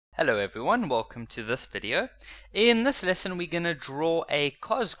Hello everyone, welcome to this video. In this lesson we're going to draw a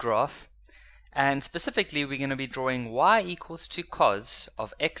cos graph, and specifically we're going to be drawing y equals to cos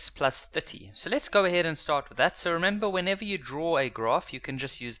of x plus 30. So let's go ahead and start with that. So remember, whenever you draw a graph you can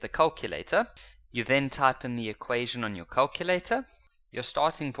just use the calculator. You then type in the equation on your calculator. Your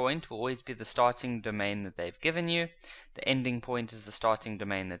starting point will always be the starting domain that they've given you. The ending point is the starting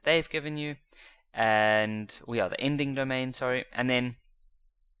domain that they've given you, and we are the ending domain, sorry. And then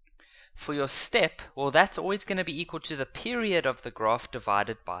for your step, well, that's always going to be equal to the period of the graph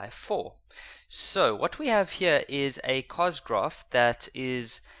divided by 4. So what we have here is a cos graph that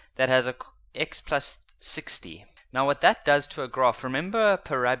has a x plus 60. Now what that does to a graph, remember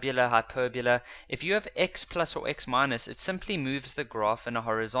parabola, hyperbola, if you have x plus or x minus, it simply moves the graph in a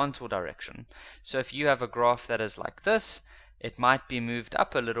horizontal direction. So if you have a graph that is like this, it might be moved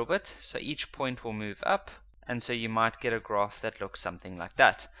up a little bit, so each point will move up, and so you might get a graph that looks something like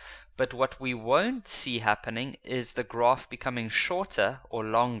that. But what we won't see happening is the graph becoming shorter or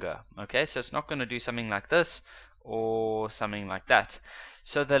longer. Okay, so it's not going to do something like this or something like that.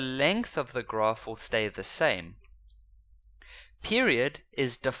 So the length of the graph will stay the same. Period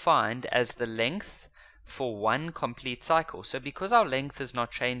is defined as the length for one complete cycle. So because our length is not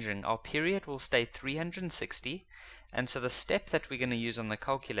changing, our period will stay 360. And so the step that we're going to use on the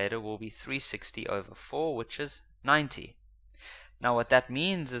calculator will be 360 over 4, which is 90. Now what that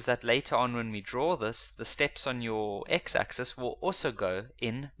means is that later on when we draw this, the steps on your x-axis will also go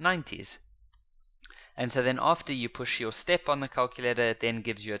in 90s. And so then after you push your step on the calculator, it then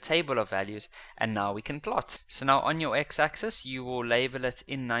gives you a table of values, and now we can plot. So now on your x-axis you will label it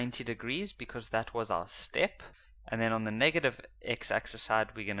in 90 degrees because that was our step. And then on the negative x-axis side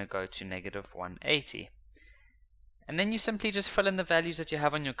we're going to go to negative 180. And then you simply just fill in the values that you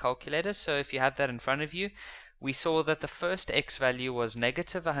have on your calculator. So if you have that in front of you, we saw that the first x value was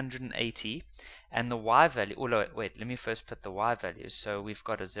negative 180, and the y value, oh wait, let me first put the y values. So we've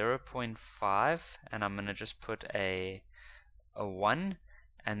got a 0.5, and I'm going to just put a 1,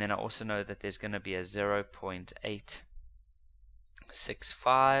 and then I also know that there's going to be a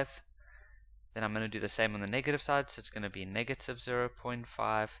 0.865. Then I'm going to do the same on the negative side, so it's going to be negative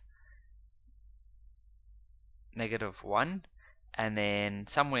 0.5, negative 1, and then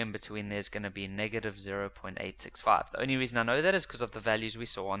somewhere in between there's going to be negative 0.865. The only reason I know that is because of the values we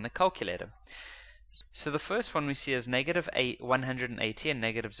saw on the calculator. So the first one we see is negative 180 and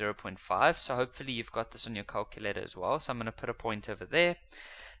negative 0.5. So hopefully you've got this on your calculator as well. So I'm going to put a point over there.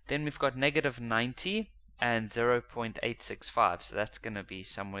 Then we've got negative 90 and 0.865. So that's going to be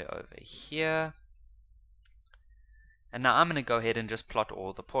somewhere over here. And now I'm going to go ahead and just plot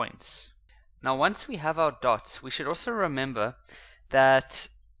all the points. Now once we have our dots, we should also remember that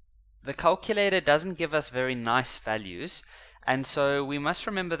the calculator doesn't give us very nice values, and so we must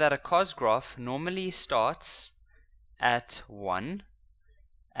remember that a cos graph normally starts at 1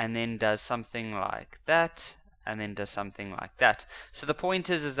 and then does something like that and then does something like that. So the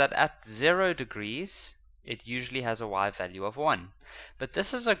point is that at 0 degrees it usually has a y value of 1. But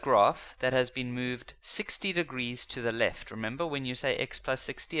this is a graph that has been moved 60 degrees to the left. Remember, when you say x plus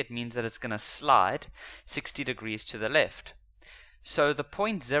 60, it means that it's going to slide 60 degrees to the left. So the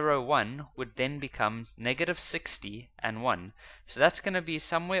point 0, 1 would then become negative 60 and 1. So that's going to be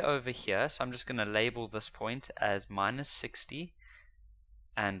somewhere over here. So I'm just going to label this point as minus 60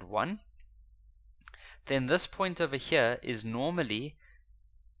 and 1. Then this point over here is normally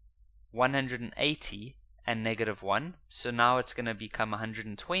 180 and negative 1, so now it's going to become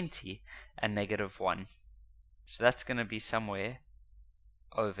 120 and negative 1. So that's going to be somewhere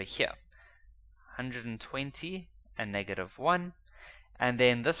over here, 120 and negative 1. And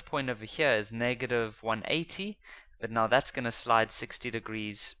then this point over here is negative 180, but now that's going to slide 60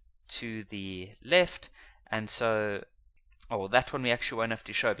 degrees to the left, and so, oh, that one we actually won't have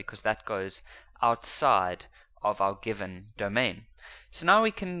to show because that goes outside of our given domain. So now we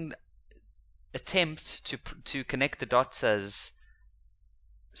can attempt to connect the dots as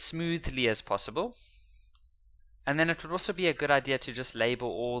smoothly as possible, and then it would also be a good idea to just label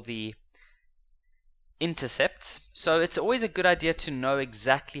all the intercepts. So it's always a good idea to know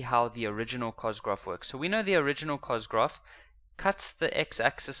exactly how the original cos graph works. So we know the original cos graph cuts the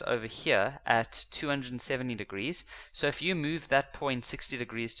x-axis over here at 270 degrees. So if you move that point 60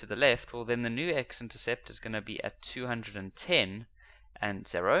 degrees to the left, well then the new x-intercept is going to be at 210 and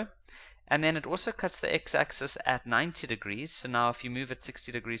 0. And then it also cuts the x-axis at 90 degrees. So now if you move it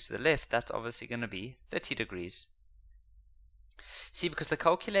 60 degrees to the left, that's obviously going to be 30 degrees. See, because the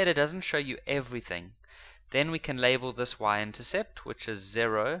calculator doesn't show you everything, then we can label this y-intercept, which is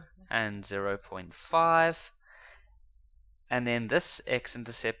 0 and 0.5. And then this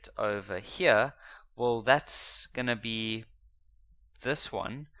x-intercept over here, well, that's going to be this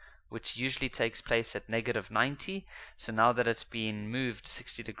one, which usually takes place at -90. So now that it's been moved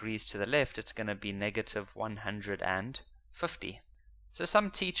 60 degrees to the left, it's going to be -150. So some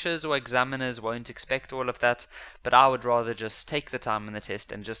teachers or examiners won't expect all of that, but I would rather just take the time in the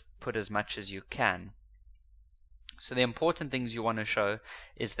test and just put as much as you can. So the important things you want to show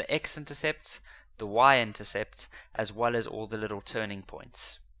is the x-intercepts, the y-intercept, as well as all the little turning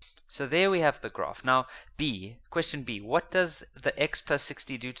points. So there we have the graph. Now question B, what does the x plus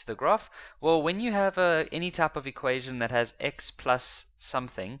 60 do to the graph? Well, when you have any type of equation that has x plus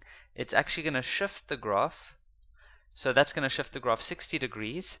something, it's actually going to shift the graph. So that's going to shift the graph 60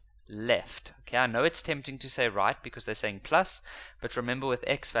 degrees left. Okay, I know it's tempting to say right because they're saying plus, but remember with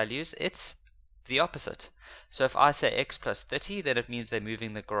x values, it's the opposite. So if I say x plus 30, then it means they're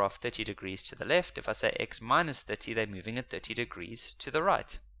moving the graph 30 degrees to the left. If I say x minus 30, they're moving it 30 degrees to the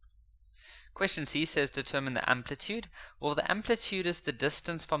right. Question C says determine the amplitude. Well, the amplitude is the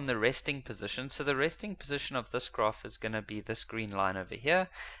distance from the resting position. So the resting position of this graph is going to be this green line over here.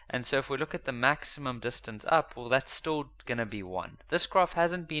 And so if we look at the maximum distance up, well, that's still going to be 1. This graph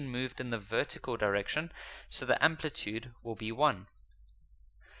hasn't been moved in the vertical direction, so the amplitude will be 1.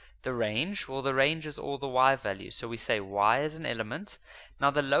 The range, well, the range is all the y values. So we say y is an element. Now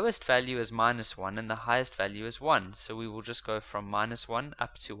the lowest value is -1 and the highest value is 1. So we will just go from -1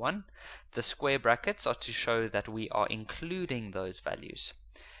 up to 1. The square brackets are to show that we are including those values.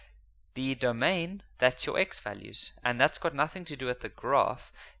 The domain, that's your x values. And that's got nothing to do with the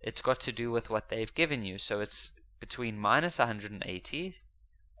graph. It's got to do with what they've given you. So it's between -180,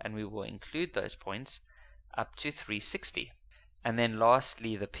 and we will include those points, up to 360. And then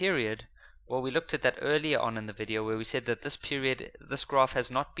lastly, the period. Well, we looked at that earlier on in the video where we said that this graph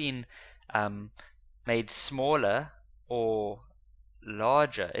has not been made smaller or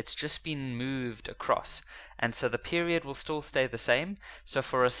larger. It's just been moved across. And so the period will still stay the same. So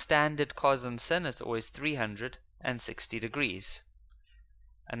for a standard cos and sin, it's always 360 degrees.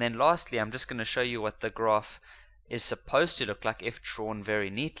 And then lastly, I'm just going to show you what the graph is supposed to look like if drawn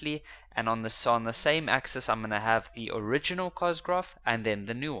very neatly. And on the same axis, I'm going to have the original cos graph and then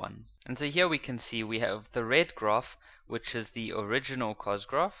the new one. And so here we can see we have the red graph, which is the original cos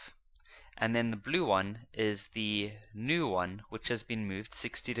graph, and then the blue one is the new one, which has been moved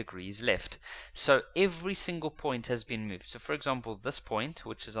 60 degrees left. So every single point has been moved. So for example, this point,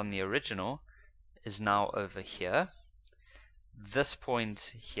 which is on the original, is now over here. This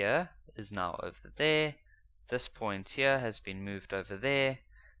point here is now over there. This point here has been moved over there.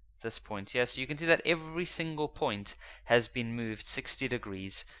 This point here. So you can see that every single point has been moved 60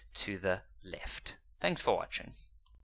 degrees to the left. Thanks for watching.